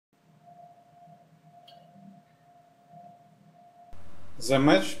The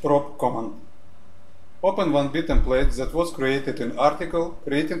MATCHPROP command. Open 1B template that was created in article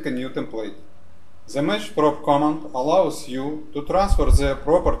creating a new template. The MATCHPROP command allows you to transfer the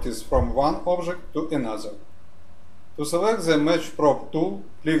properties from one object to another. To select the MATCHPROP tool,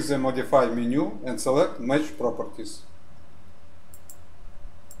 click the Modify menu and select Match Properties.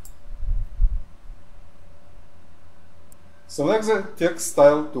 Select the Text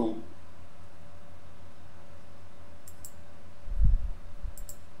Style tool.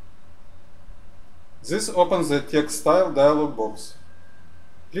 This opens the Text Style dialog box.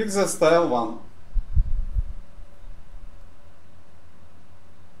 Click the Style 1.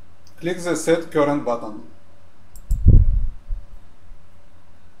 Click the Set Current button.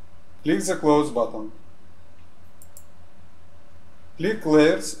 Click the Close button. Click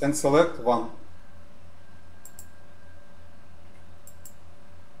Layers and select 1.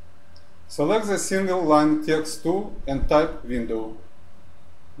 Select the Single Line Text tool and type Window.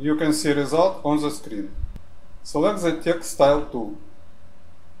 You can see result on the screen. Select the Text Style tool.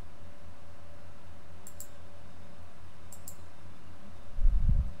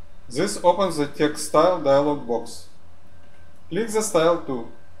 This opens the Text Style dialog box. Click the Style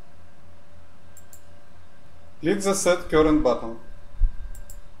tool. Click the Set Current button.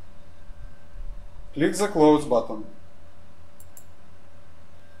 Click the Close button.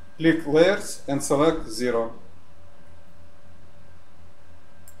 Click Layers and select 0.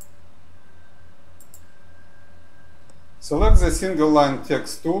 Select the Single Line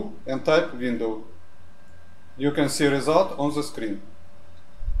Text tool and type Window. You can see result on the screen.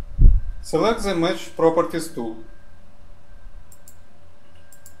 Select the Match Properties tool.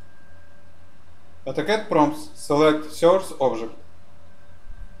 AutoCAD prompts, select Source Object.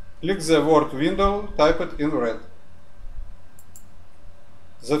 Click the word window, type it in red.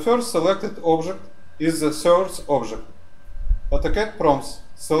 The first selected object is the source object. AutoCAD prompts,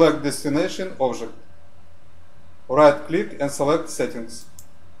 select Destination Object. Right-click and select Settings.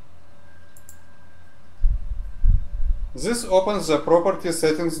 This opens the Property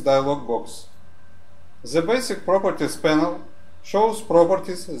Settings dialog box. The Basic Properties panel shows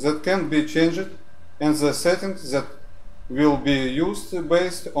properties that can be changed and the settings that will be used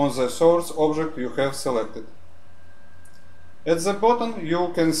based on the source object you have selected. At the bottom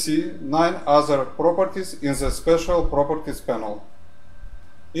you can see 9 other properties in the Special Properties panel.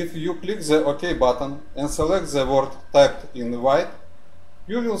 If you click the OK button and select the word typed in white,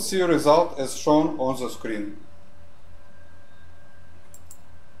 you will see a result as shown on the screen.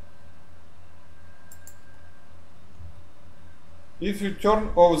 If you turn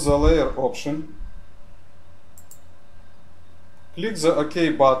off the layer option, click the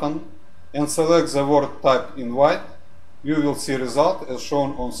OK button and select the word typed in white, you will see result as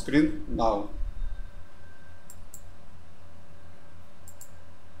shown on screen now.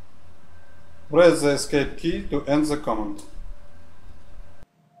 Press the Escape key to end the command.